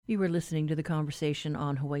You were listening to the conversation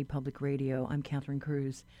on Hawaii Public Radio. I'm Catherine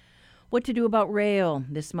Cruz. What to do about rail?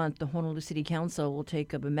 This month, the Honolulu City Council will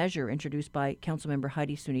take up a measure introduced by Councilmember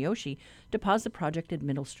Heidi Tsuneyoshi to pause the project at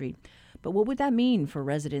Middle Street. But what would that mean for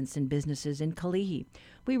residents and businesses in Kalihi?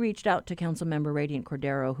 We reached out to Councilmember Radiant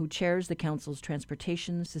Cordero, who chairs the Council's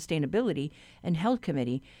Transportation, Sustainability, and Health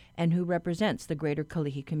Committee, and who represents the greater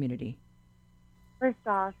Kalihi community. First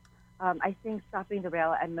off, I think stopping the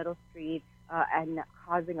rail at Middle Street and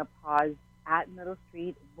causing a pause at Middle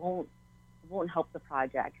Street won't help the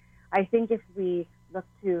project. I think if we look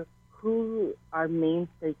to who our main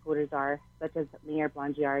stakeholders are, such as Mayor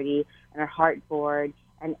Blangiardi and our Heart Board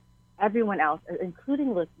and everyone else,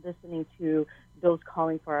 including listening to those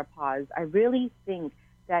calling for a pause, I really think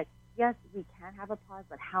that, yes, we can have a pause,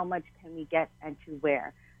 but how much can we get and to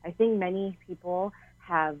where? I think many people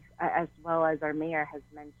have, as well as our mayor has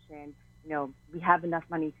mentioned, we have enough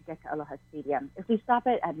money to get to Aloha Stadium. If we stop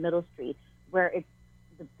it at Middle Street, where it's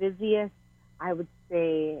the busiest, I would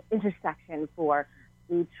say, intersection for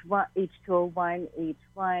H201,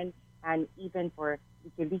 H1, and even for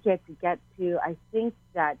Wikileaks to get to, I think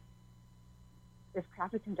that if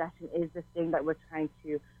traffic congestion is the thing that we're trying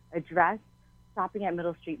to address, stopping at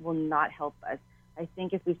Middle Street will not help us. I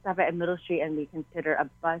think if we stop at Middle Street and we consider a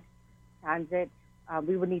bus transit,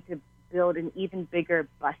 we would need to build an even bigger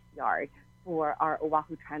bus yard for our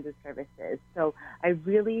Oahu transit services. So I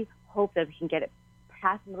really hope that we can get it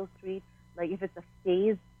past Middle Street. Like if it's a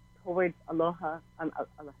phase towards Aloha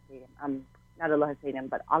Stadium, not Aloha Stadium,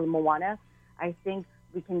 but Ala Moana, I think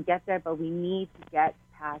we can get there, but we need to get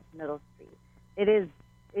past Middle Street.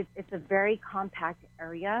 It's a very compact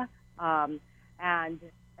area, and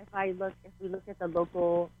if we look at the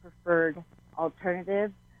local preferred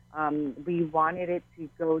alternative, we wanted it to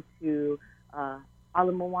go to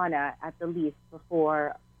Ala Moana at the least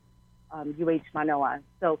before UH Manoa.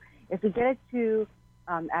 So if we get it to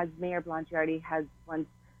as Mayor Blangiardi has once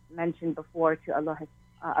mentioned before, to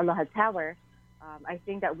Aloha Tower, I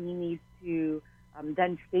think that we need to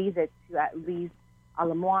then phase it to at least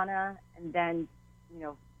Ala Moana, and then,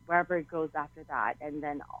 wherever it goes after that, and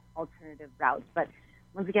then alternative routes. But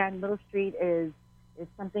once again, Middle Street is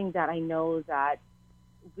something that I know that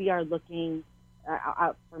we are looking,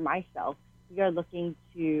 for myself, we are looking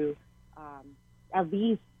to at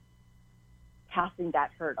least passing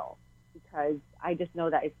that hurdle, because I just know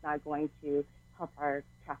that it's not going to help our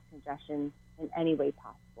traffic congestion in any way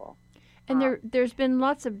possible. And there's been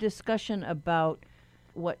lots of discussion about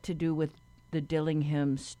what to do with the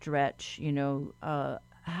Dillingham stretch.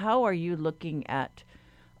 How are you looking at,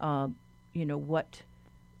 what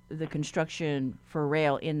the construction for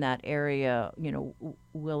rail in that area,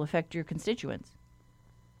 will affect your constituents?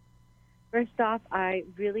 First off, I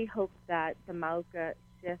really hope that the Mauka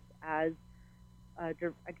shift, as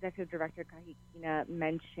Executive Director Kahikina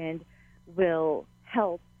mentioned, will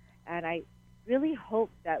help. And I really hope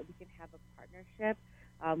that we can have a partnership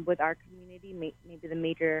with our community, maybe the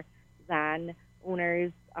major land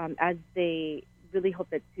owners, as they really hope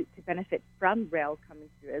that to benefit from rail coming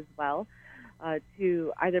through as well,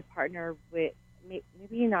 to either partner with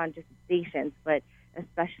maybe not just stations, but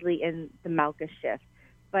especially in the Mauka shift.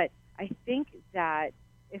 But I think that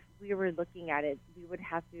if we were looking at it, we would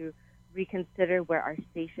have to reconsider where our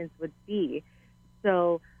stations would be.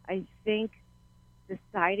 So I think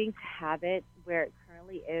deciding to have it where it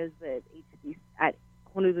currently is at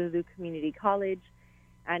Honolulu Community College,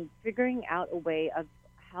 and figuring out a way of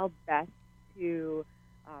how best to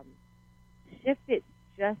shift it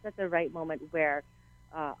just at the right moment where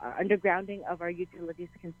our undergrounding of our utilities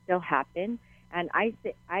can still happen. And I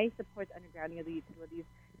support the undergrounding of the utilities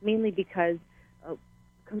mainly because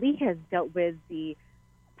Kalihi has dealt with the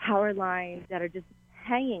power lines that are just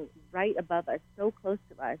hanging right above us, so close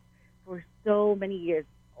to us, for so many years,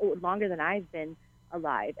 longer than I've been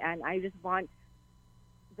alive. And I just want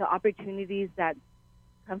the opportunities that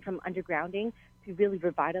come from undergrounding to really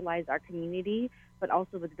revitalize our community, but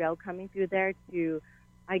also with rail coming through there to,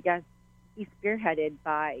 I guess, be spearheaded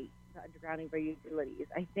by the undergrounding of our utilities.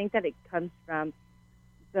 I think that it comes from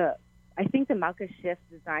I think the Mauka shift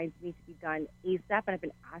designs need to be done ASAP, and I've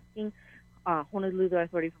been asking Honolulu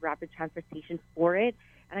Authority for Rapid Transportation for it.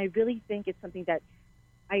 And I really think it's something that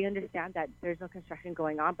I understand that there's no construction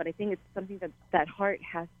going on, but I think it's something that Heart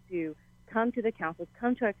has to come to the council,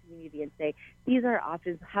 come to our community and say, these are our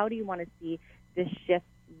options. How do you want to see this shift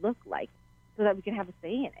look like, so that we can have a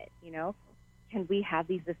say in it? Can we have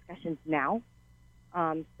these discussions now?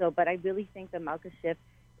 But I really think the Mauka shift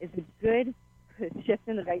is a good shift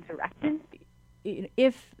in the right direction.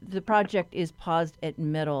 If the project is paused at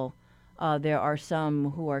Middle, there are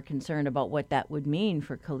some who are concerned about what that would mean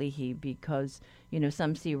for Kalihi because,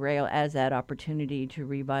 some see rail as that opportunity to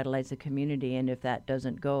revitalize the community. And if that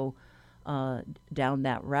doesn't go down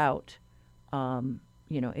that route, and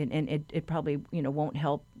it probably, won't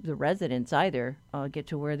help the residents either get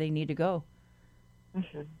to where they need to go.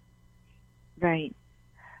 Mm-hmm. Right.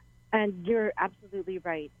 And you're absolutely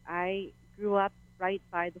right. I grew up right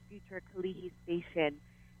by the future Kalihi station,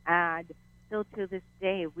 and still to this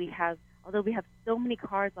day, although we have so many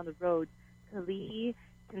cars on the road, Kalihi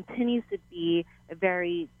continues to be a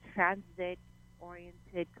very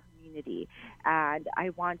transit-oriented community, and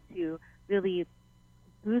I want to really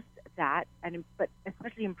boost that, but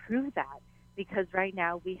especially improve that, because right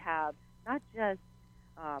now we have not just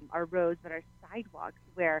our roads, but our sidewalks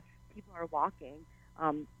where people are walking.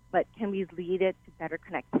 But can we lead it to better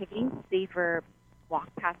connectivity, safer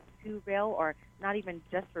walk paths to rail, or not even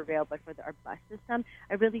just for rail, but for our bus system?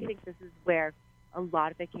 I really think this is where a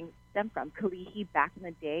lot of it can stem from. Kalihi back in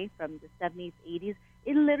the day, from the 70s, 80s,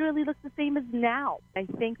 it literally looks the same as now. I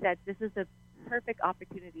think that this is a perfect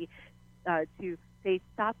opportunity to say,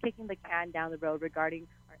 stop kicking the can down the road regarding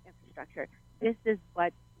our infrastructure. This is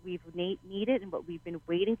what we've needed and what we've been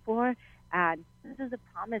waiting for, and this is a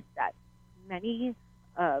promise that many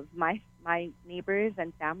of my neighbors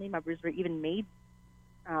and family members were even made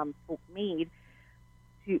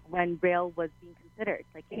to when rail was being considered.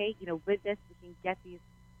 Like, hey, with this we can get these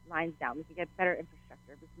lines down, we can get better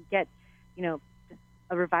infrastructure, we can get, just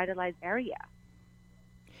a revitalized area.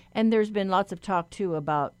 And there's been lots of talk too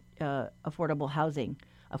about affordable housing,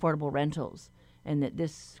 affordable rentals, and that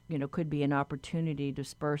this, could be an opportunity to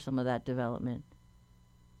spur some of that development.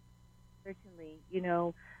 Certainly,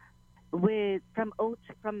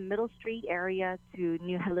 from Middle Street area to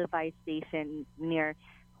New Hellevi Station near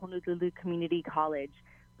Honolulu Community College,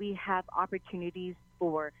 we have opportunities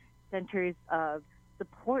for centers of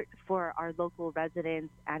support for our local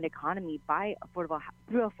residents and economy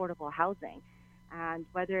through affordable housing. And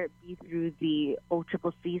whether it be through the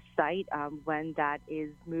OCCC site when that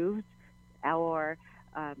is moved, or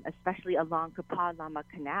especially along Kapalama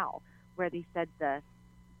Canal, where they said the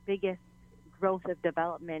biggest growth of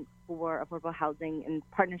development for affordable housing in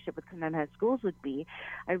partnership with Kamehameha Schools would be.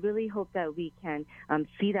 I really hope that we can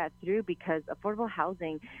see that through, because affordable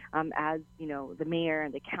housing, as the mayor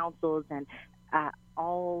and the councils and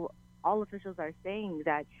all officials are saying,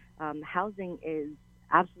 that housing is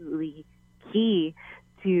absolutely key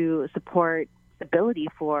to support stability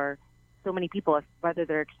for so many people, whether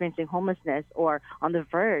they're experiencing homelessness or on the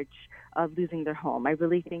verge of losing their home. I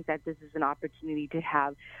really think that this is an opportunity to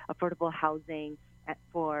have affordable housing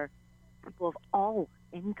for people of all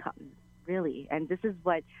incomes, really. And this is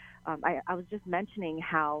what I was just mentioning,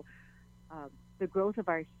 how the growth of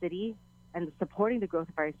our city and supporting the growth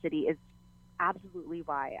of our city is absolutely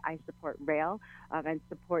why I support rail and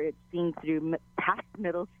support it seen through past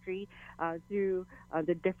Middle Street, through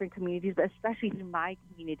the different communities, but especially through my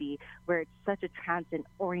community, where it's such a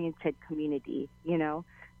transit-oriented community,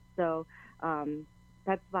 So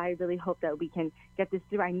that's why I really hope that we can get this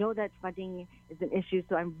through. I know that funding is an issue,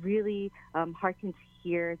 so I'm really heartened to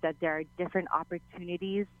hear that there are different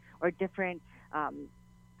opportunities or different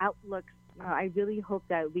outlooks. I really hope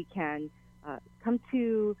that we can come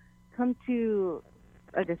to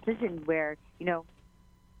a decision where,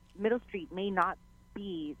 Middle Street may not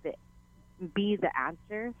be the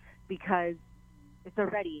answer, because it's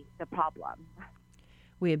already the problem.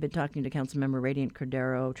 We have been talking to Councilmember Radiant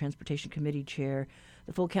Cordero, Transportation Committee Chair.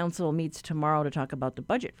 The full council meets tomorrow to talk about the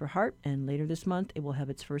budget for Hart, and later this month it will have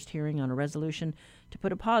its first hearing on a resolution to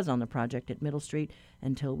put a pause on the project at Middle Street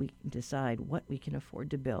until we decide what we can afford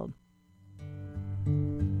to build.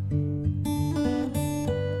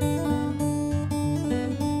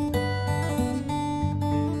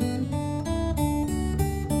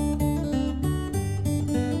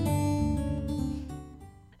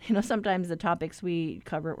 Sometimes the topics we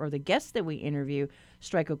cover or the guests that we interview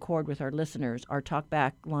strike a chord with our listeners. Our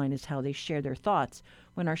talkback line is how they share their thoughts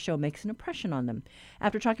when our show makes an impression on them.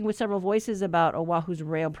 After talking with several voices about Oahu's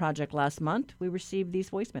rail project last month, we received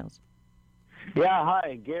these voicemails. Yeah,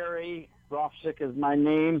 hi. Gary Rofsick is my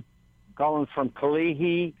name. Calling from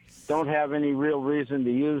Kalihi. Don't have any real reason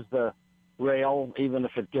to use the rail, even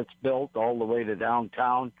if it gets built all the way to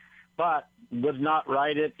downtown, but would not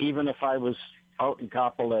ride it even if I was out in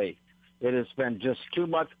Kapolei. It has been just too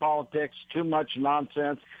much politics, too much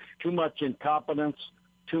nonsense, too much incompetence,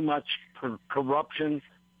 too much corruption,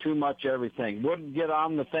 too much everything. Wouldn't get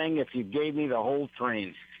on the thing if you gave me the whole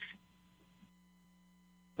train.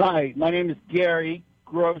 Hi, my name is Gary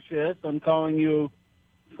Grossius. I'm calling you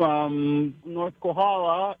from North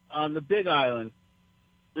Kohala on the Big Island.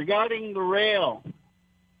 Regarding the rail,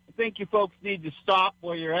 I think you folks need to stop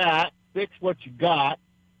where you're at, fix what you got,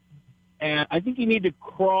 and I think you need to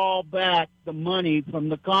crawl back the money from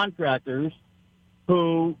the contractors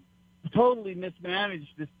who totally mismanaged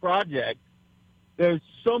this project. There's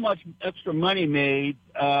so much extra money made.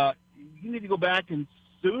 You need to go back and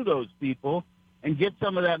sue those people and get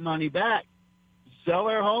some of that money back. Sell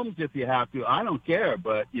their homes if you have to. I don't care,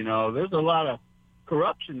 but, there's a lot of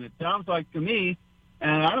corruption, it sounds like to me,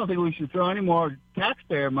 and I don't think we should throw any more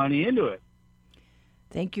taxpayer money into it.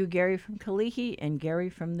 Thank you, Gary from Kalihi and Gary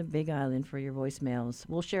from the Big Island for your voicemails.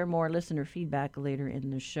 We'll share more listener feedback later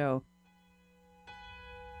in the show.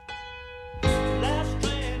 Last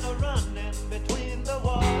train running between the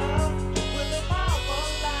water with a power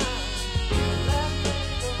line. Last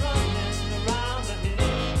train running around the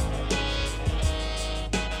hill.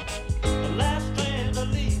 The last train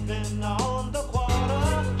leaving on the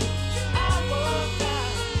quarter. Hour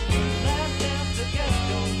time. Last chance to get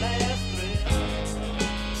your last thrill.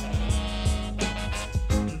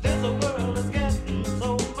 This world is getting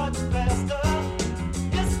so much faster.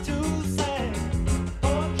 It's too sad.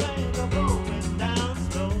 Poor trains are going down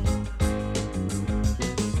slow.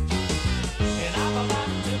 And I'm about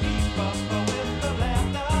to keep up with the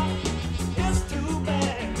laughter. It's too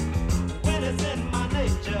bad when it's in my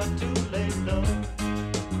nature to lay low.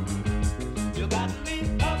 You got me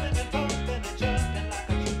pumping and pumping and jerking like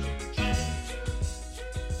a choo-choo train.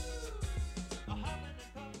 Humming and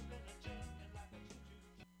pumping and jerking like a choo-choo.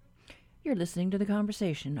 You're listening to The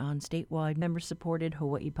Conversation on statewide member-supported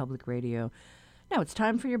Hawaii Public Radio. Now it's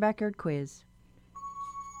time for your backyard quiz.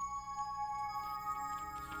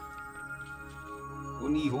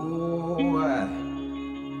 Uni hoa,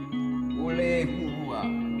 ole hua,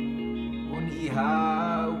 uni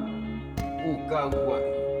hau, ukaua,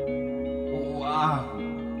 oahu,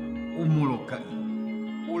 umolokai,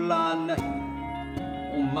 ulanai,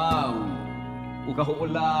 umau,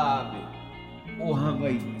 ukaho'olawe,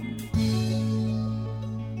 ohawaii.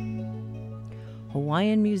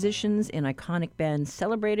 Hawaiian musicians and iconic bands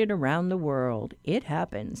celebrated around the world. It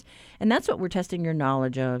happens. And that's what we're testing your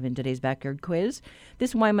knowledge of in today's backyard quiz.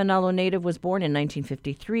 This Waimanalo native was born in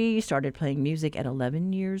 1953, started playing music at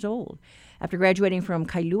 11 years old. After graduating from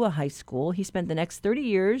Kailua High School, he spent the next 30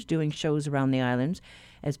 years doing shows around the islands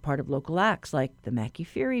as part of local acts like the Mackey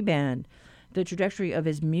Ferry Band. The trajectory of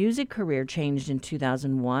his music career changed in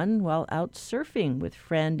 2001 while out surfing with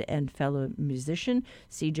friend and fellow musician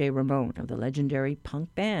C.J. Ramone of the legendary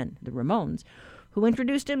punk band, the Ramones, who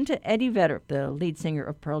introduced him to Eddie Vedder, the lead singer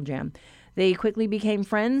of Pearl Jam. They quickly became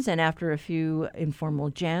friends, and after a few informal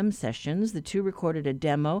jam sessions, the two recorded a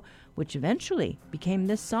demo, which eventually became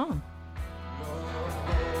this song.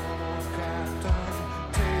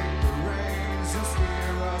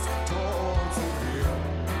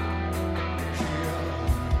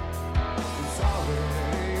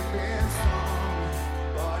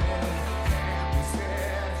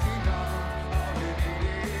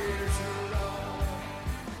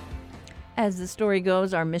 As the story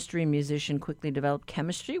goes, our mystery musician quickly developed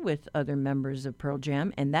chemistry with other members of Pearl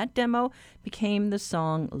Jam, and that demo became the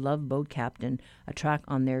song Love Boat Captain, a track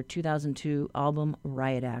on their 2002 album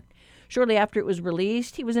Riot Act. Shortly after it was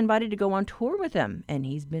released, he was invited to go on tour with them, and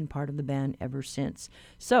he's been part of the band ever since.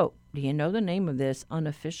 So, do you know the name of this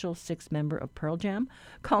unofficial sixth member of Pearl Jam?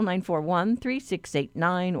 Call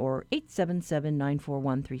 941-3689 or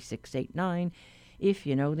 877-941-3689. If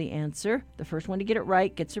you know the answer, the first one to get it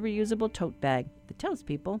right gets a reusable tote bag that tells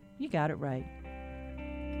people you got it right.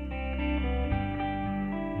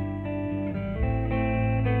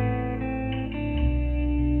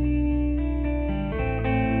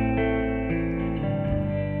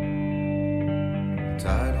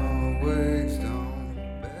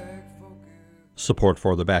 Support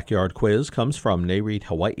for the Backyard Quiz comes from NAREIT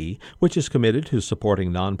Hawaii, which is committed to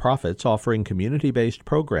supporting nonprofits offering community-based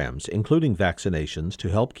programs, including vaccinations to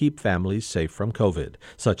help keep families safe from COVID,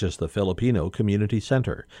 such as the Filipino Community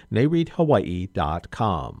Center.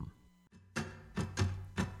 NAREITHawaii.com.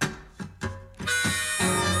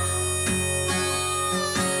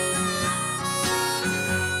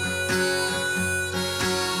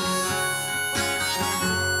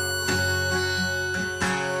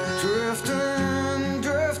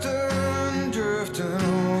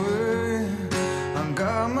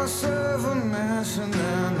 Myself a mess and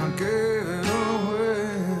then I gave it away.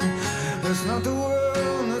 It's not the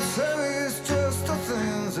world that's heavy, it's just the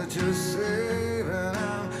things that you save. And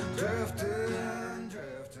I'm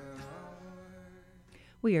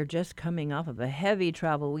We are just coming off of a heavy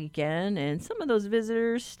travel weekend, and some of those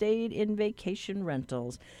visitors stayed in vacation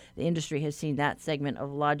rentals. The industry has seen that segment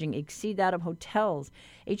of lodging exceed that of hotels.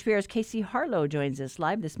 HPR's Casey Harlow joins us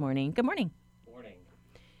live this morning. Good morning. Morning.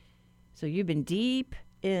 So you've been deep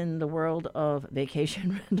in the world of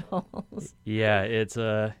vacation rentals. Yeah, it's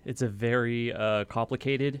a very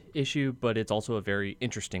complicated issue, but it's also a very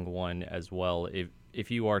interesting one as well. If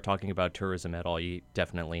you are talking about tourism at all, you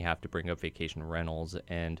definitely have to bring up vacation rentals.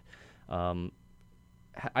 And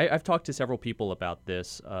I've talked to several people about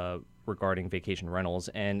this regarding vacation rentals,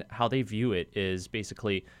 and how they view it is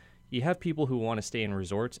basically you have people who want to stay in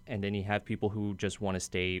resorts, and then you have people who just want to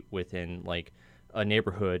stay within like a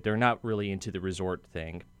neighborhood. They're not really into the resort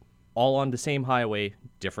thing. All on the same highway,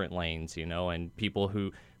 different lanes, and people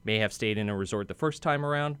who may have stayed in a resort the first time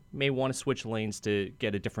around may want to switch lanes to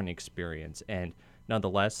get a different experience. And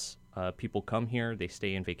nonetheless, people come here, they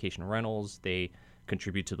stay in vacation rentals, they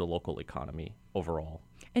contribute to the local economy overall.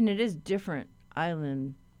 And it is different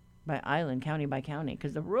island by island, county by county,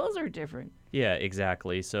 because the rules are different. Yeah,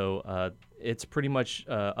 exactly. So it's pretty much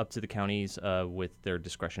up to the counties with their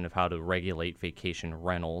discretion of how to regulate vacation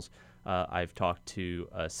rentals. I've talked to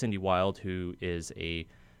Cindy Wild, who is a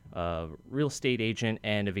real estate agent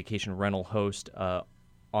and a vacation rental host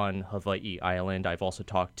on Hawaii Island. I've also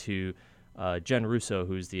talked to Jen Russo,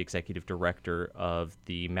 who's the executive director of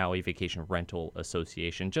the Maui Vacation Rental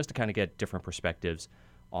Association, just to kind of get different perspectives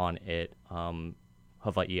on it.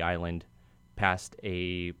 Hawaii Island passed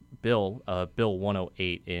a bill, Bill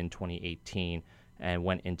 108 in 2018, and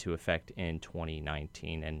went into effect in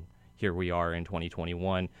 2019. And here we are in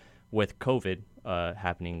 2021 with COVID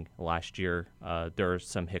happening last year. There are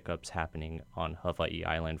some hiccups happening on Hawaii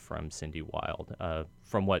Island from Cindy Wild,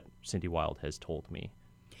 from what Cindy Wild has told me.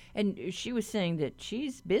 And she was saying that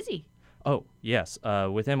she's busy. Oh, yes.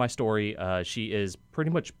 Within my story, she is pretty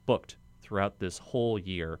much booked throughout this whole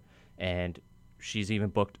year, and she's even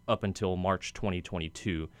booked up until March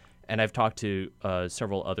 2022. And I've talked to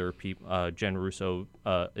several other people. Jen Russo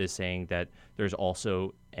is saying that there's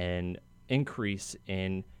also an increase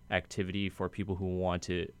in activity for people who want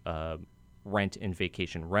to rent in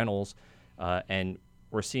vacation rentals, and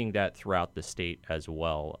we're seeing that throughout the state as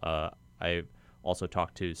well. I've also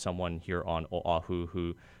talked to someone here on Oahu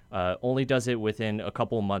who only does it within a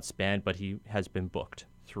couple months span, but he has been booked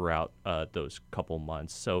throughout those couple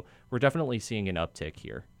months. So we're definitely seeing an uptick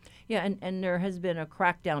here. Yeah, and there has been a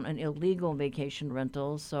crackdown on illegal vacation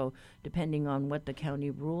rentals. So depending on what the county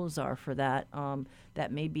rules are for that,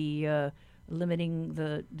 that may be limiting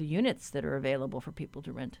the units that are available for people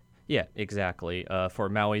to rent. Yeah, exactly. For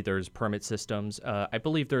Maui, there's permit systems. I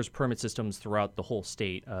believe there's permit systems throughout the whole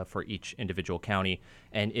state for each individual county.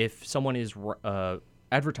 And if someone is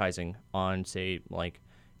advertising on, say, like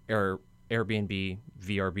Airbnb,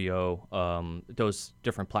 VRBO, those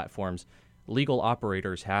different platforms, legal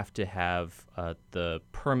operators have to have the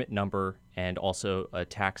permit number and also a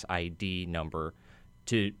tax ID number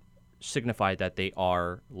to signify that they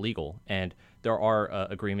are legal. And there are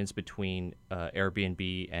agreements between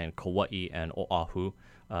Airbnb and Kauai and Oahu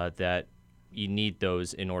that you need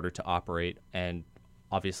those in order to operate. And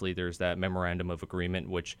obviously there's that memorandum of agreement,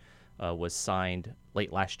 which was signed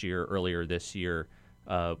late last year, earlier this year,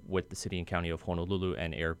 with the city and county of Honolulu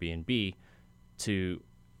and Airbnb to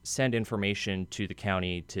send information to the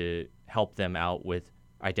county to help them out with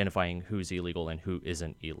identifying who's illegal and who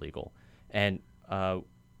isn't illegal. And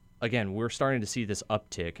again, we're starting to see this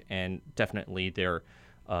uptick, and definitely there,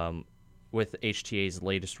 with HTA's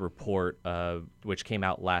latest report, which came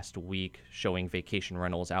out last week, showing vacation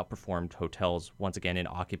rentals outperformed hotels once again in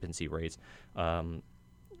occupancy rates.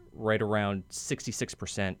 Right around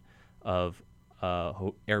 66% of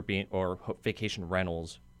Airbnb or vacation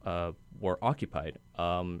rentals were occupied.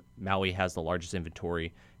 Maui has the largest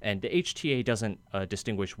inventory, and the HTA doesn't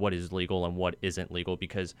distinguish what is legal and what isn't legal,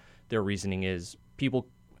 because their reasoning is people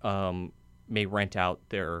may rent out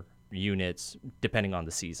their units depending on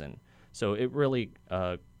the season. So it really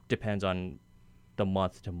depends on the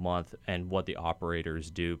month to month and what the operators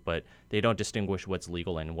do, but they don't distinguish what's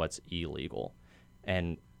legal and what's illegal.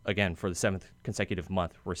 And again, for the 7th consecutive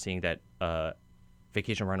month, we're seeing that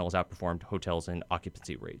vacation rentals outperformed hotels in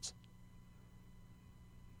occupancy rates.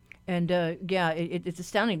 And it's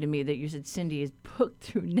astounding to me that you said Cindy is booked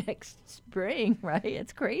through next spring, right?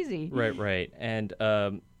 It's crazy. Right. And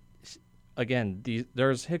again,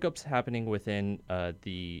 there's hiccups happening within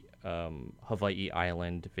the Hawaii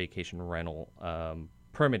Island vacation rental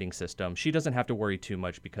permitting system. She doesn't have to worry too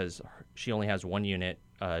much because she only has one unit.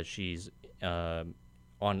 She's on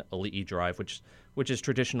Ali'i Drive, which is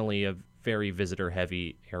traditionally a very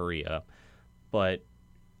visitor-heavy area, but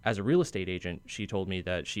as a real estate agent, she told me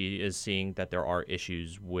that she is seeing that there are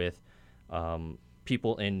issues with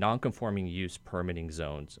people in non-conforming use permitting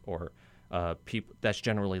zones, or people that's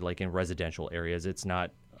generally like in residential areas. It's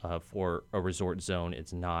not for a resort zone.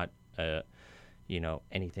 It's not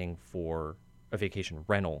anything for a vacation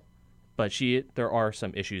rental. But there are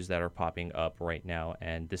some issues that are popping up right now,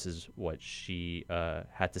 and this is what she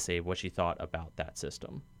had to say, what she thought about that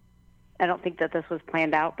system. I don't think that this was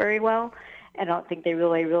planned out very well. I don't think they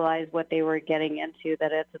really realized what they were getting into,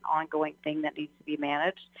 that it's an ongoing thing that needs to be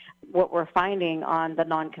managed. What we're finding on the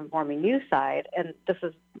non-conforming use side, and this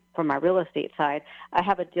is from my real estate side, I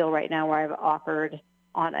have a deal right now where I've offered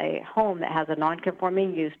on a home that has a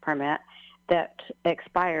non-conforming use permit that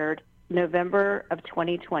expired November of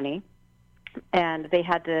 2020, and they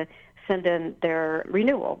had to send in their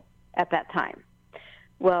renewal at that time.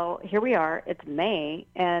 Well, here we are, it's May,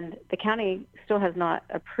 and the county still has not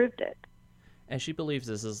approved it. And she believes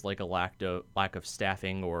this is like a lack of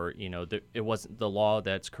staffing, or it wasn't the law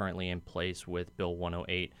that's currently in place with Bill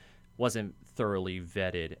 108 wasn't thoroughly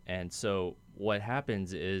vetted. And so what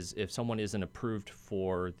happens is if someone isn't approved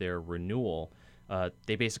for their renewal,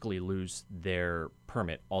 they basically lose their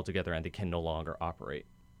permit altogether and they can no longer operate.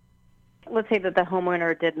 Let's say that the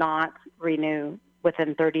homeowner did not renew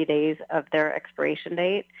within 30 days of their expiration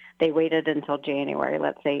date. They waited until January,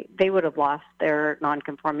 let's say. They would have lost their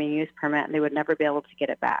non-conforming use permit, and they would never be able to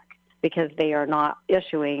get it back because they are not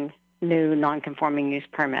issuing new non-conforming use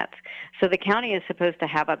permits. So the county is supposed to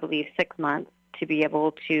have, I believe, 6 months to be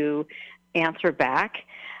able to answer back.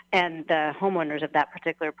 And the homeowners of that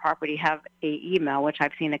particular property have an email, which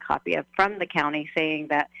I've seen a copy of, from the county saying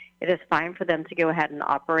that it is fine for them to go ahead and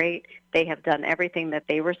operate. They have done everything that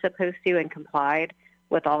they were supposed to and complied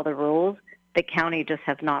with all the rules. The county just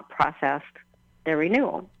has not processed their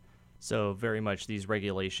renewal. So very much these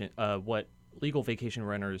regulations, what legal vacation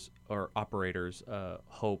renters or operators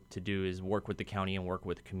hope to do is work with the county and work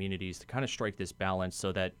with communities to kind of strike this balance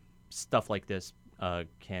so that stuff like this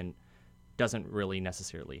doesn't really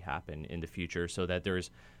necessarily happen in the future, so that there's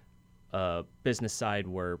a business side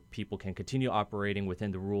where people can continue operating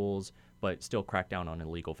within the rules but still crack down on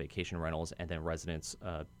illegal vacation rentals, and then residents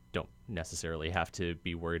don't necessarily have to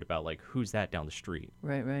be worried about like who's that down the street.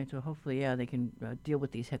 Right. So hopefully, they can deal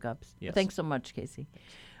with these hiccups. Yes. Thanks so much, Casey.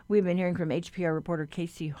 We've been hearing from HPR reporter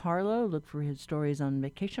Casey Harlow. Look for his stories on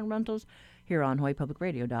vacation rentals here on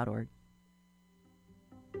HawaiiPublicRadio.org.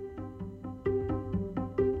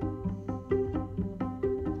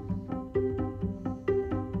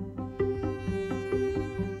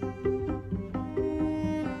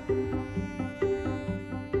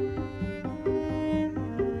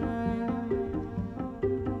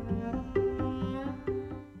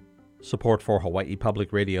 Support for Hawaii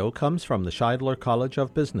Public Radio comes from the Scheidler College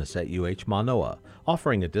of Business at UH Manoa,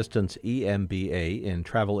 offering a distance EMBA in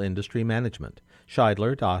Travel Industry Management.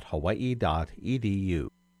 Scheidler.hawaii.edu.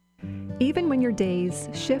 Even when your days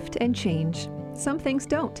shift and change, some things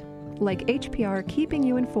don't, like HPR keeping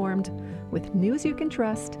you informed with news you can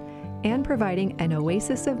trust and providing an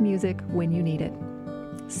oasis of music when you need it.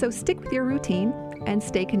 So stick with your routine and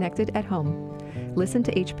stay connected at home. Listen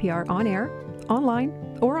to HPR on air, online,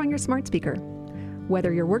 or on your smart speaker.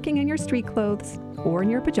 Whether you're working in your street clothes or in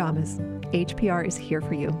your pajamas, HPR is here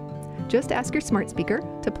for you. Just ask your smart speaker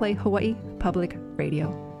to play Hawaii Public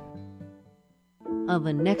Radio. On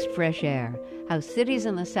the next Fresh Air, how cities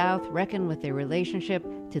in the South reckon with their relationship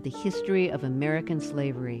to the history of American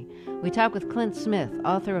slavery. We talk with Clint Smith,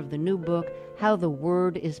 author of the new book, How the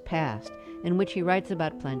Word is Passed, in which he writes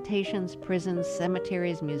about plantations, prisons,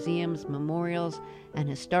 cemeteries, museums, memorials, and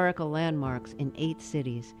historical landmarks in 8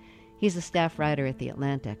 cities. He's a staff writer at The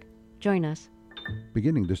Atlantic. Join us.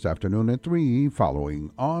 Beginning this afternoon at 3, following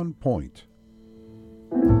On Point.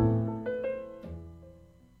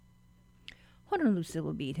 Honolulu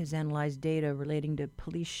Civil Beat has analyzed data relating to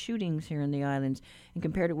police shootings here in the islands and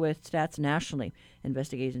compared it with stats nationally.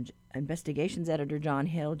 Investigations editor John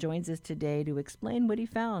Hill joins us today to explain what he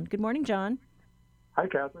found. Good morning, John. Hi,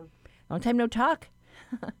 Catherine. Long time no talk.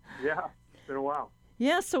 Yeah, it's been a while.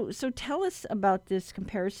 Yeah, so tell us about this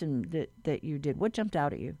comparison that you did. What jumped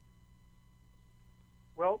out at you?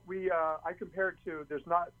 Well, I compared to, there's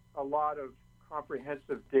not a lot of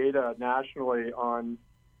comprehensive data nationally on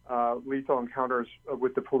lethal encounters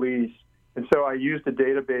with the police. And so I used a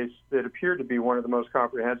database that appeared to be one of the most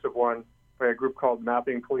comprehensive ones by a group called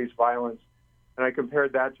Mapping Police Violence. And I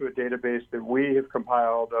compared that to a database that we have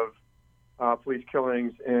compiled of police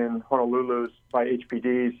killings in Honolulu by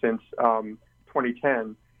HPD since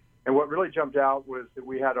 2010. And what really jumped out was that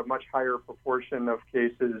we had a much higher proportion of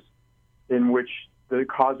cases in which the the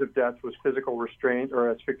cause of death was physical restraint or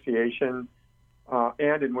asphyxiation,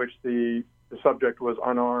 and in which the subject was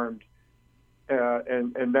unarmed.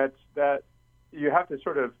 And that you have to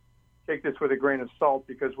sort of take this with a grain of salt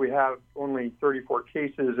because we have only 34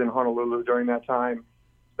 cases in Honolulu during that time.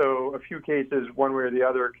 So a few cases, one way or the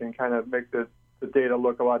other, can kind of make the data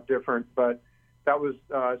look a lot different. But that was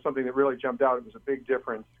something that really jumped out. It was a big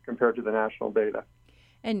difference compared to the national data.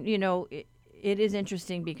 And, you know, it is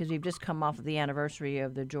interesting because we've just come off of the anniversary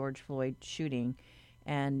of the George Floyd shooting.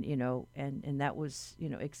 And, you know, and that was, you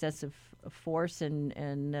know, excessive force.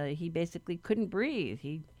 And he basically couldn't breathe.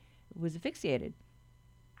 He was asphyxiated.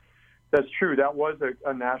 That's true. That was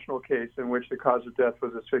a national case in which the cause of death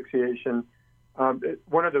was asphyxiation.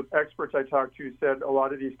 One of the experts I talked to said a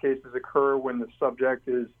lot of these cases occur when the subject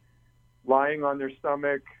is lying on their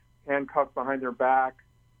stomach, handcuffed behind their back,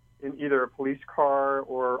 in either a police car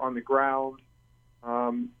or on the ground.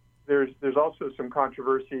 There's also some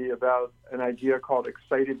controversy about an idea called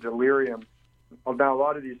excited delirium. Now, a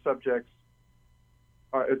lot of these subjects,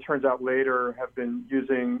 it turns out later, have been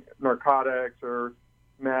using narcotics or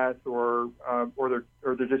meth or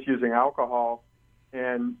they're just using alcohol.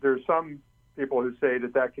 And there's some people who say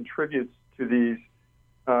that contributes to these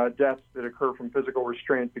deaths that occur from physical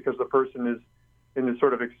restraint because the person is in this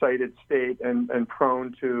sort of excited state and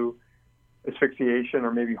prone to asphyxiation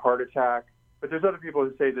or maybe heart attack. But there's other people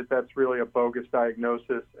who say that that's really a bogus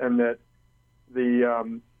diagnosis and that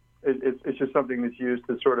it's just something that's used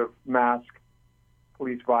to sort of mask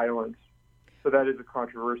police violence. So that is a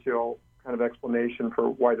controversial kind of explanation for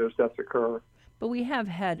why those deaths occur. But we have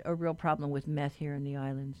had a real problem with meth here in the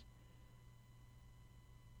islands.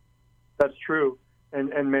 That's true.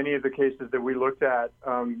 And many of the cases that we looked at,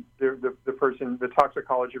 the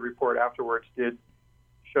toxicology report afterwards did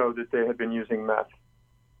show that they had been using meth.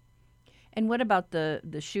 And what about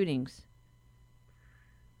the shootings?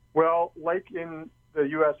 Well, like in the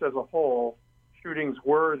U.S. as a whole, shootings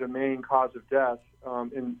were the main cause of death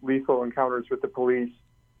in lethal encounters with the police.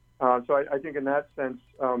 So I think in that sense,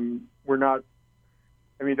 we're not.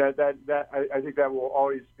 I mean, I think that will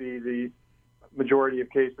always be the majority of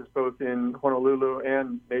cases, both in Honolulu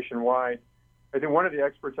and nationwide. I think one of the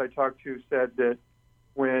experts I talked to said that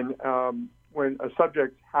when a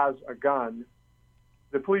subject has a gun,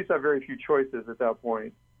 the police have very few choices at that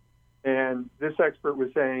point. And this expert was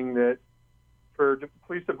saying that for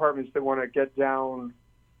police departments that want to get down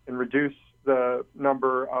and reduce the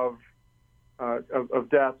number of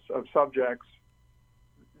deaths of subjects,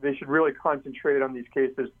 they should really concentrate on these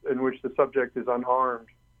cases in which the subject is unarmed.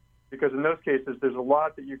 Because in those cases, there's a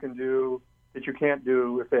lot that you can do that you can't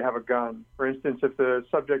do if they have a gun. For instance, if the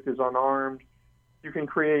subject is unarmed, you can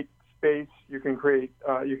create space, you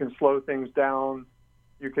can slow things down,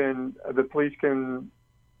 the police can,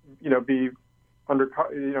 be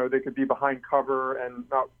they could be behind cover and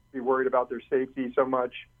not be worried about their safety so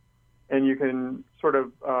much. And you can sort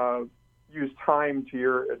of use time to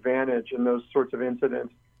your advantage in those sorts of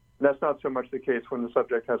incidents. And that's not so much the case when the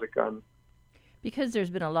subject has a gun. Because there's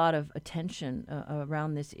been a lot of attention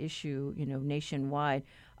around this issue, nationwide,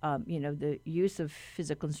 the use of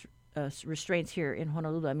physical restraints here in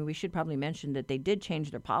Honolulu. I mean, we should probably mention that they did change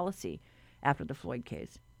their policy after the Floyd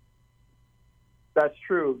case. That's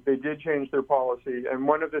true. They did change their policy. And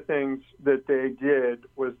one of the things that they did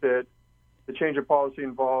was that the change of policy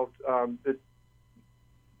involved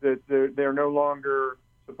that they're no longer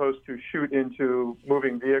supposed to shoot into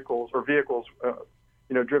moving vehicles or vehicles,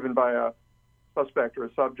 driven by a suspect or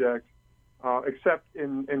a subject, except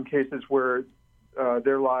in cases where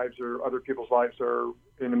their lives or other people's lives are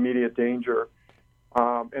in immediate danger.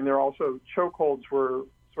 And there also chokeholds were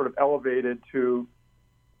sort of elevated to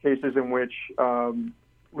cases in which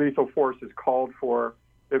lethal force is called for.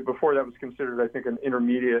 Before that was considered, I think, an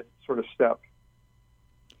intermediate sort of step.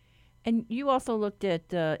 And you also looked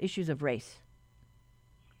at issues of race.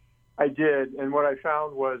 I did, and what I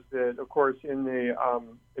found was that, of course, in the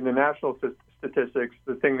national statistics,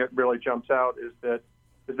 the thing that really jumps out is that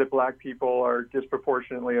Black people are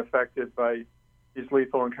disproportionately affected by these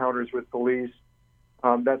lethal encounters with police.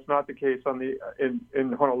 That's not the case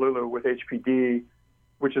in Honolulu with HPD,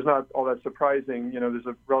 which is not all that surprising. There's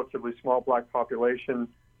a relatively small Black population,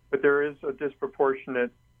 but there is a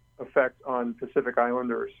disproportionate effect on Pacific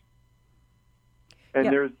Islanders. And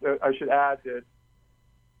I should add that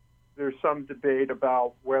there's some debate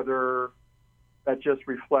about whether that just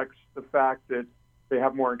reflects the fact that they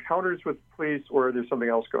have more encounters with police or there's something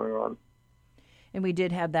else going on. And we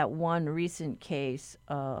did have that one recent case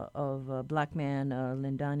of a Black man,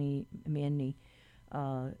 Lindani Mieni.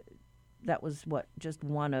 That was just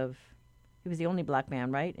one of He was the only black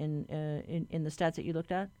man, right, in the stats that you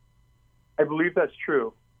looked at? I believe that's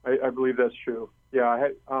true. I believe that's true. Yeah,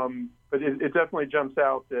 but it definitely jumps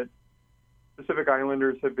out that Pacific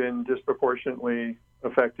Islanders have been disproportionately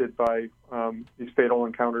affected by these fatal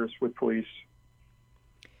encounters with police.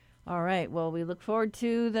 All right. Well, we look forward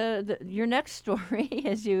to your next story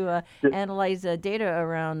as you analyze data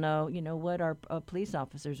around what our police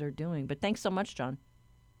officers are doing. But thanks so much, John.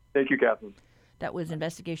 Thank you, Catherine. That was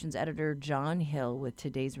investigations editor John Hill with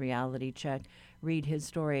today's reality check. Read his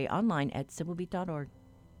story online at civilbeat.org.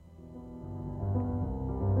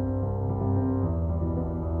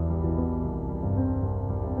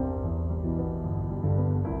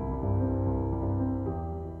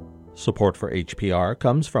 Support for HPR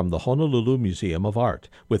comes from the Honolulu Museum of Art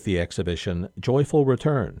with the exhibition Joyful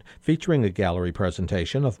Return, featuring a gallery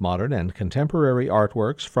presentation of modern and contemporary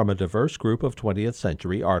artworks from a diverse group of 20th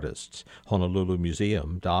century artists.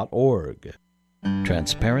 honolulumuseum.org.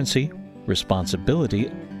 Transparency,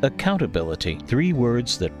 responsibility, accountability. 3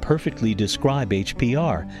 words that perfectly describe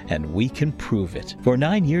HPR, and we can prove it. For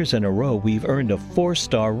 9 years in a row, we've earned a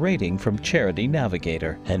 4-star rating from Charity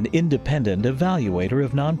Navigator, an independent evaluator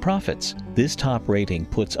of nonprofits. This top rating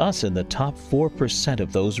puts us in the top 4%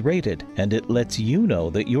 of those rated, and it lets you know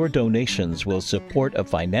that your donations will support a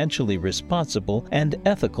financially responsible and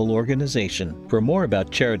ethical organization. For more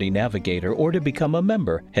about Charity Navigator or to become a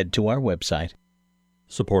member, head to our website.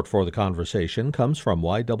 Support for the conversation comes from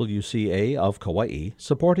YWCA of Kauai,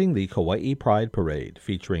 supporting the Kauai Pride Parade,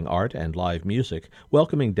 featuring art and live music,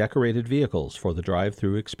 welcoming decorated vehicles for the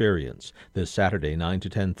drive-through experience. This Saturday, 9 to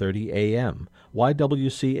 10:30 a.m.,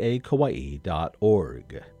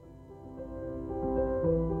 ywcakauai.org.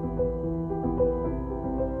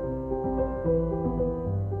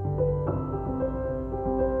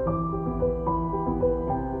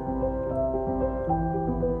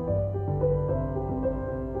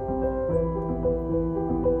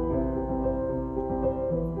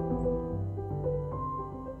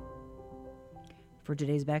 For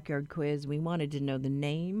today's backyard quiz, we wanted to know the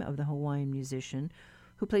name of the Hawaiian musician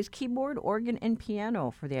who plays keyboard, organ, and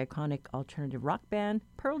piano for the iconic alternative rock band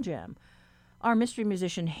Pearl Jam. Our mystery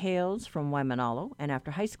musician hails from Waimanalo, and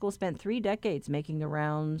after high school spent 3 decades making the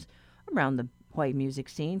rounds around the Hawaii music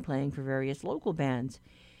scene, playing for various local bands.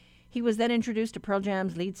 He was then introduced to Pearl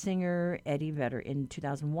Jam's lead singer Eddie Vedder in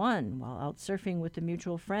 2001 while out surfing with a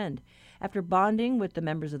mutual friend. After bonding with the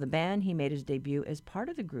members of the band, he made his debut as part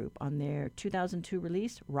of the group on their 2002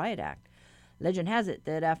 release, Riot Act. Legend has it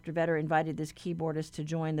that after Vedder invited this keyboardist to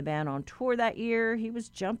join the band on tour that year, he was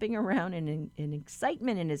jumping around in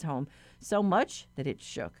excitement in his home, so much that it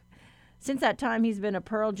shook. Since that time, he's been a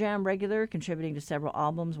Pearl Jam regular, contributing to several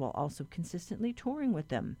albums while also consistently touring with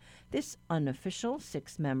them. This unofficial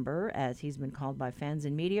 6th member, as he's been called by fans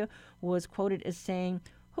and media, was quoted as saying,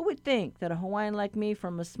 "Who would think that a Hawaiian like me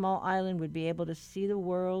from a small island would be able to see the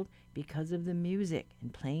world because of the music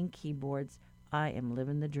and playing keyboards? I am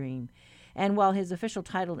living the dream." And while his official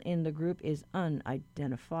title in the group is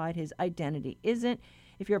unidentified, his identity isn't.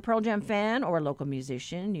 If you're a Pearl Jam fan or a local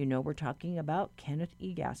musician, you know we're talking about Kenneth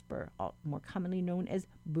E. Gasper, more commonly known as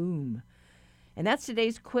Boom. And that's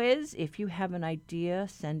today's quiz. If you have an idea,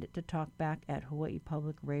 send it to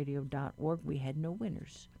talkback@hawaiipublicradio.org. We had no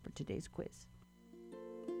winners for today's quiz.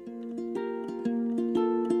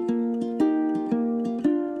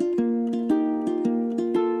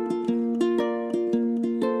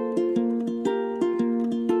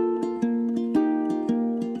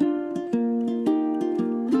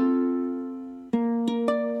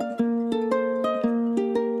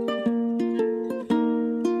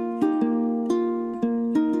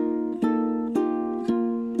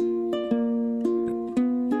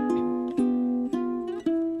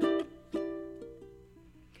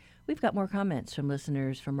 Got more comments from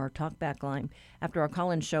listeners from our talkback line after our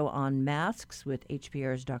call-in show on masks with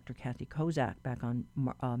HPR's Dr. Kathy Kozak back on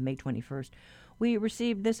May 21st. We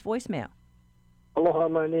received this voicemail. Aloha,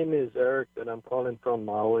 my name is Eric, and I'm calling from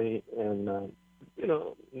Maui. And,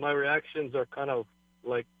 my reactions are kind of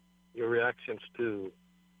like your reactions to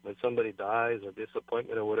when somebody dies or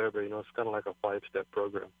disappointment or whatever. It's kind of like a 5-step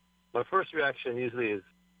program. My first reaction usually is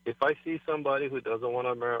if I see somebody who doesn't want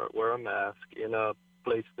to wear a mask in a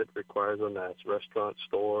place that requires a mask, restaurant,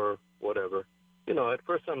 store, whatever. At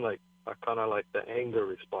first I'm like, I kind of like the anger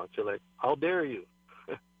response. You're like, how dare you?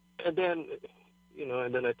 and then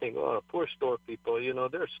I think, oh, poor store people,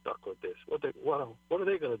 they're stuck with this. What are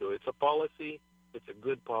they going to do? It's a policy. It's a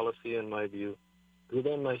good policy in my view. And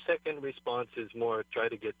then my second response is more try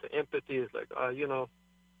to get to empathy. It's like,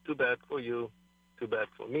 too bad for you, too bad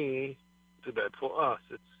for me, too bad for us.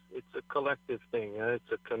 it's a collective thing.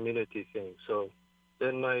 It's a community thing. So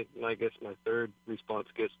then I guess my third response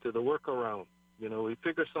gets to the workaround. We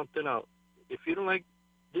figure something out. If you don't like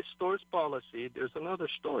this store's policy, there's another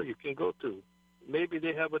store you can go to. Maybe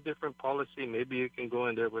they have a different policy. Maybe you can go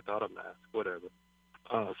in there without a mask, whatever.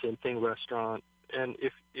 Same thing, restaurant. And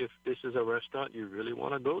if this is a restaurant you really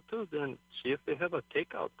want to go to, then see if they have a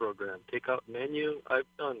takeout program, takeout menu. I've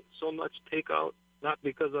done so much takeout, not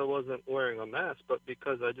because I wasn't wearing a mask, but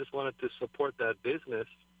because I just wanted to support that business.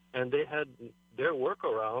 And they had their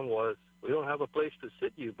workaround was, we don't have a place to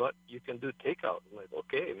sit you, but you can do takeout. I'm like,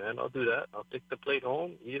 okay, man, I'll do that. I'll take the plate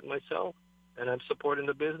home, eat it myself, and I'm supporting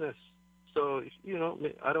the business. So,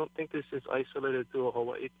 I don't think this is isolated to a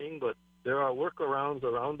Hawaii thing, but there are workarounds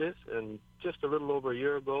around this. And just a little over a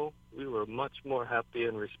year ago, we were much more happy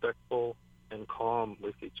and respectful and calm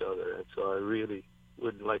with each other. And so I really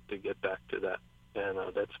would like to get back to that. And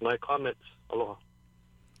that's my comments. Aloha.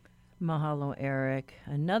 Mahalo, Eric.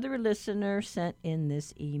 Another listener sent in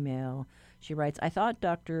this email. She writes, I thought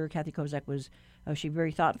Dr. Kathy Kozak she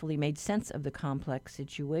very thoughtfully made sense of the complex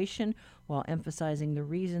situation while emphasizing the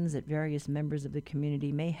reasons that various members of the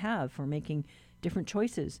community may have for making different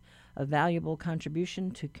choices, a valuable contribution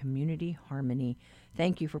to community harmony.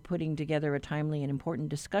 Thank you for putting together a timely and important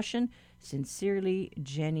discussion. Sincerely,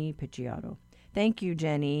 Jenny Picciotto. Thank you,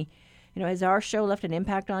 Jenny. Has our show left an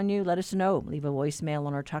impact on you? Let us know. Leave a voicemail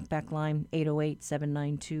on our talkback line,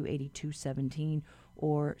 808-792-8217,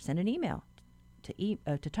 or send an email to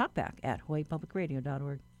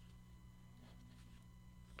talkback@hawaiipublicradio.org.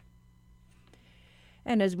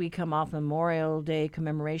 And as we come off Memorial Day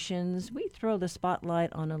commemorations, we throw the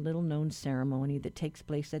spotlight on a little-known ceremony that takes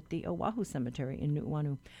place at the Oahu Cemetery in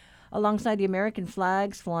Nu'uanu. Alongside the American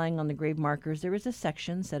flags flying on the grave markers, there is a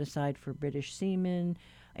section set aside for British seamen,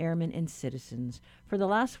 airmen, and citizens. For the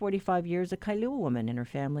last 45 years, a Kailua woman and her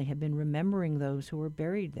family have been remembering those who were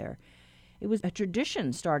buried there. It was a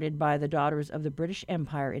tradition started by the Daughters of the British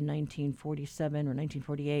Empire in 1947 or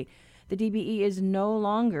 1948. The DBE is no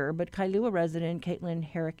longer, but Kailua resident Caitlin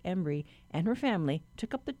Herrick Embry and her family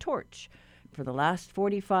took up the torch. For the last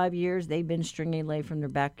 45 years, they've been stringing lei from their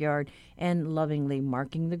backyard and lovingly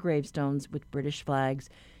marking the gravestones with British flags,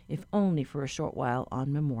 if only for a short while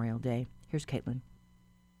on Memorial Day. Here's Caitlin.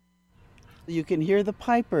 You can hear the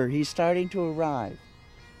piper. He's starting to arrive.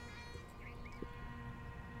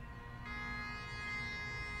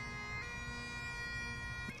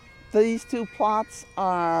 These two plots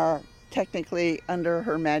are technically under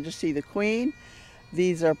Her Majesty the Queen.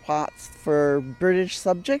 These are plots for British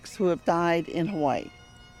subjects who have died in Hawaii.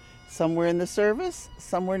 Some were in the service,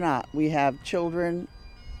 some were not. We have children,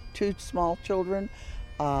 2 small children.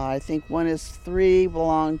 I think one is 3,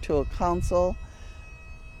 belong to a council.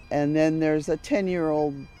 And then there's a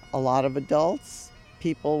 10-year-old, a lot of adults,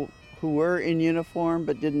 people who were in uniform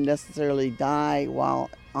but didn't necessarily die while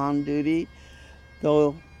on duty.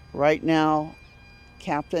 Though right now,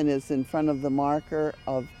 Captain is in front of the marker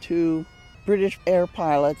of 2 British air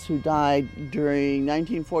pilots who died during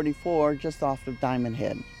 1944 just off of Diamond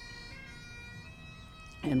Head.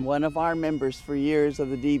 And one of our members for years of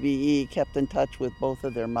the DBE kept in touch with both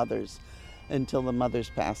of their mothers until the mothers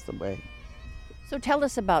passed away. So tell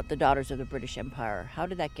us about the Daughters of the British Empire. How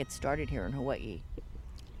did that get started here in Hawaii?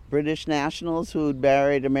 British nationals who had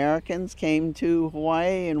buried Americans came to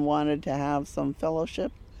Hawaii and wanted to have some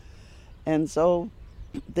fellowship. And so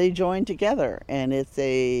they joined together, and it's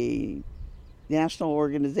a national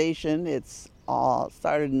organization. It's all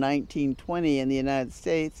started in 1920 in the United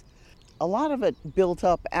States. A lot of it built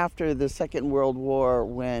up after the Second World War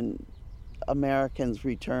when Americans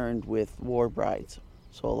returned with war brides.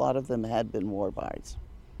 So a lot of them had been war brides.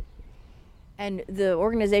 And the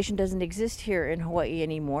organization doesn't exist here in Hawaii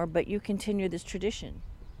anymore, but you continue this tradition.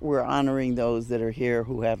 We're honoring those that are here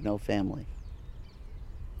who have no family.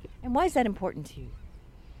 And why is that important to you?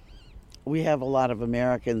 We have a lot of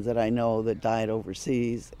Americans that I know that died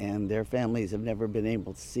overseas, and their families have never been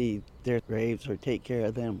able to see their graves or take care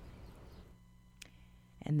of them.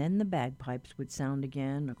 And then the bagpipes would sound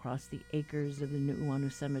again across the acres of the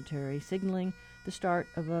Nu'uanu Cemetery, signaling the start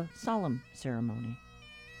of a solemn ceremony.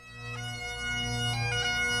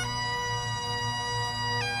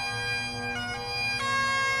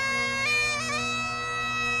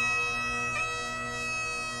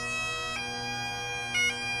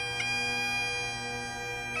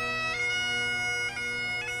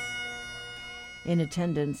 In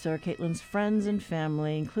attendance are Caitlin's friends and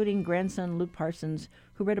family, including grandson Luke Parsons,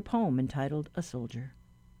 who read a poem entitled A Soldier.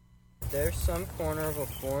 There's some corner of a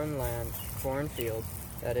foreign land, foreign field,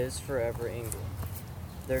 that is forever England.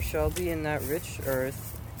 There shall be in that rich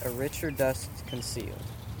earth a richer dust concealed.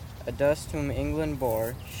 a dust whom England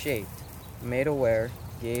bore, shaped, made aware,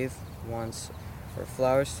 gave once her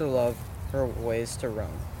flowers to love, her ways to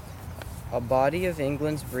roam. A body of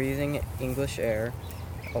England's breathing English air,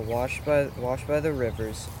 washed by the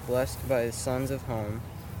rivers, blessed by the sons of home,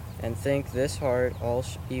 and think this heart all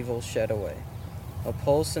evil shed away. A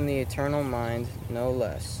pulse in the eternal mind, no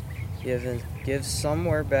less, gives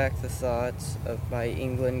somewhere back the thoughts of by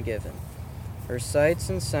England given. Her sights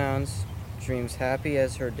and sounds, dreams happy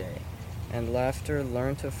as her day, and laughter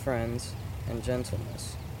learnt of friends, and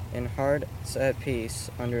gentleness, in hearts at peace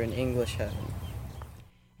under an English heaven.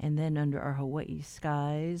 And then under our Hawaii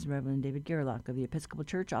skies, Reverend David Gerlach of the Episcopal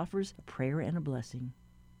Church offers a prayer and a blessing.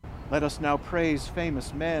 Let us now praise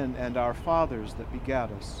famous men and our fathers that begat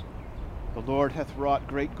us. The Lord hath wrought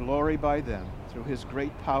great glory by them through his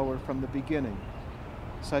great power from the beginning,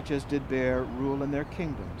 such as did bear rule in their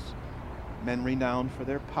kingdoms, men renowned for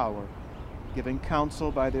their power, giving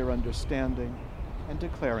counsel by their understanding, and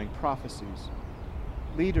declaring prophecies.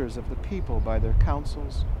 Leaders of the people by their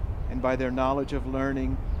counsels, and by their knowledge of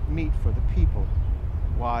learning, meet for the people.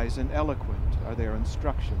 Wise and eloquent are their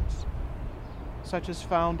instructions. Such as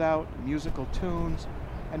found out musical tunes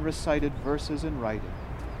and recited verses in writing.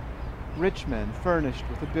 Rich men furnished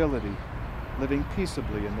with ability, living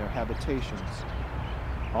peaceably in their habitations.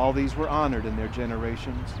 All these were honored in their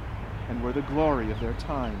generations, and were the glory of their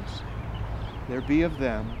times. There be of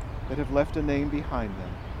them that have left a name behind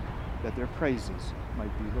them, that their praises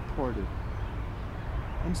might be reported.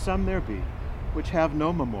 And some there be, which have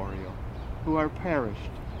no memorial, who are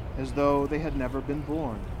perished, as though they had never been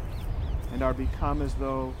born, and are become as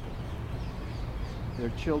though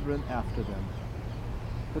their children after them.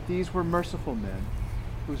 But these were merciful men,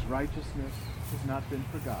 whose righteousness has not been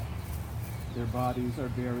forgotten. Their bodies are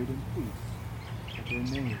buried in peace, but their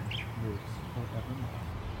name lives forevermore.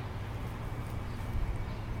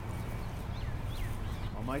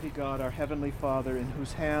 Almighty God, our Heavenly Father, in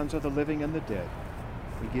whose hands are the living and the dead,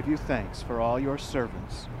 we give you thanks for all your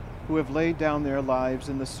servants, who have laid down their lives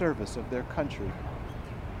in the service of their country.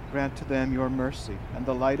 Grant to them your mercy and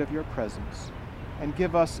the light of your presence, and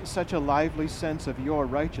give us such a lively sense of your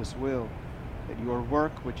righteous will, that your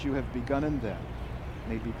work which you have begun in them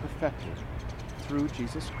may be perfected through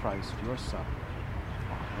Jesus Christ, your Son.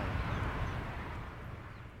 Amen.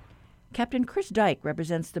 Captain Chris Dyke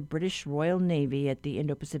represents the British Royal Navy at the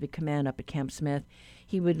Indo-Pacific Command up at Camp Smith.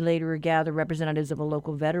 He would later gather representatives of a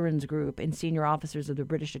local veterans group and senior officers of the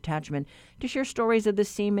British detachment to share stories of the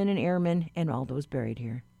seamen and airmen and all those buried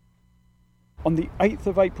here. On the 8th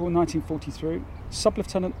of April 1943,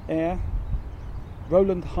 Sub-Lieutenant Air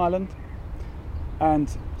Roland Highland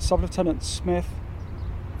and Sub-Lieutenant Smith,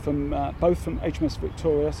 both from HMS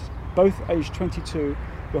Victorious, both aged 22,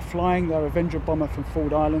 were flying their Avenger bomber from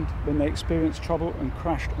Ford Island when they experienced trouble and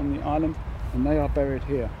crashed on the island, and they are buried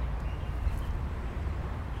here.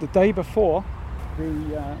 The day before,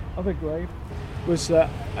 the other grave was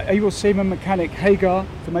able seaman mechanic Hagar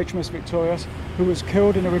from HMS Victorious, who was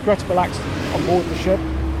killed in a regrettable accident on board the ship.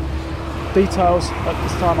 Details at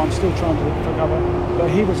this time I'm still trying to recover, but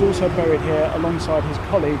he was also buried here alongside his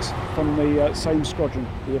colleagues from the same squadron,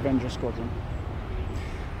 the Avenger Squadron.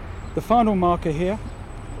 The final marker here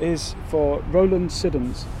is for Roland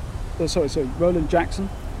Jackson,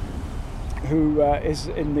 who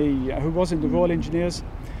was in the Royal Engineers.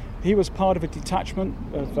 He was part of a detachment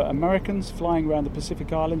of Americans flying around the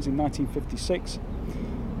Pacific Islands in 1956,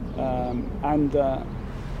 and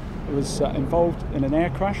was involved in an air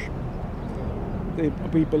crash.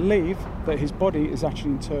 We believe that his body is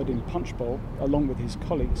actually interred in Punchbowl along with his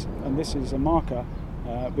colleagues, and this is a marker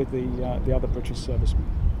with the other British servicemen.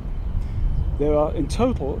 There are in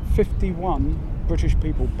total 51 British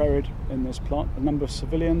people buried in this plot. A number of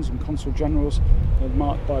civilians and consul generals are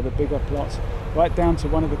marked by the bigger plots, right down to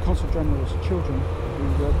one of the consul general's children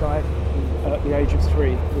who died at the age of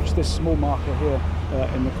 3, which this small marker here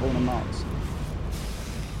in the corner marks.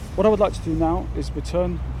 What I would like to do now is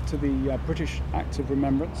return to the British Act of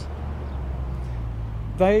Remembrance.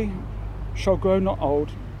 They shall grow not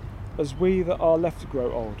old, as we that are left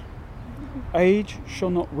grow old. Age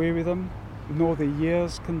shall not weary them, nor the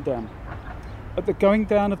years condemn. At the going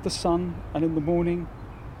down of the sun and in the morning,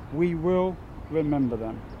 we will remember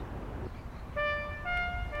them.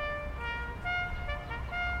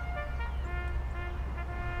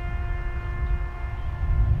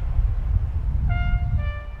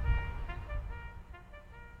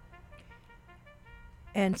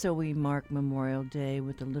 And so we mark Memorial Day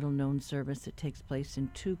with a little-known service that takes place in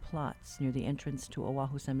 2 plots near the entrance to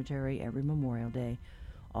Oahu Cemetery every Memorial Day.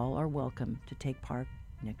 All are welcome to take part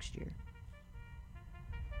next year.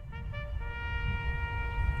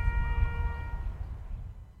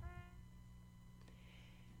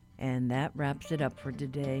 And that wraps it up for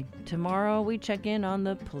today. Tomorrow we check in on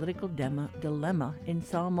the political dilemma in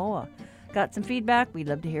Samoa. Got some feedback? We'd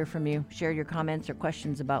love to hear from you. Share your comments or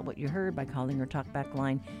questions about what you heard by calling our talkback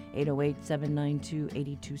line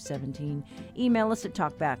 808-792-8217. Email us at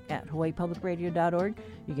talkback@hawaiipublicradio.org.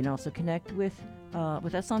 You can also connect with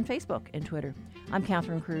us on Facebook and Twitter. I'm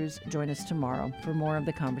Catherine Cruz. Join us tomorrow for more of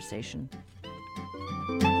the conversation.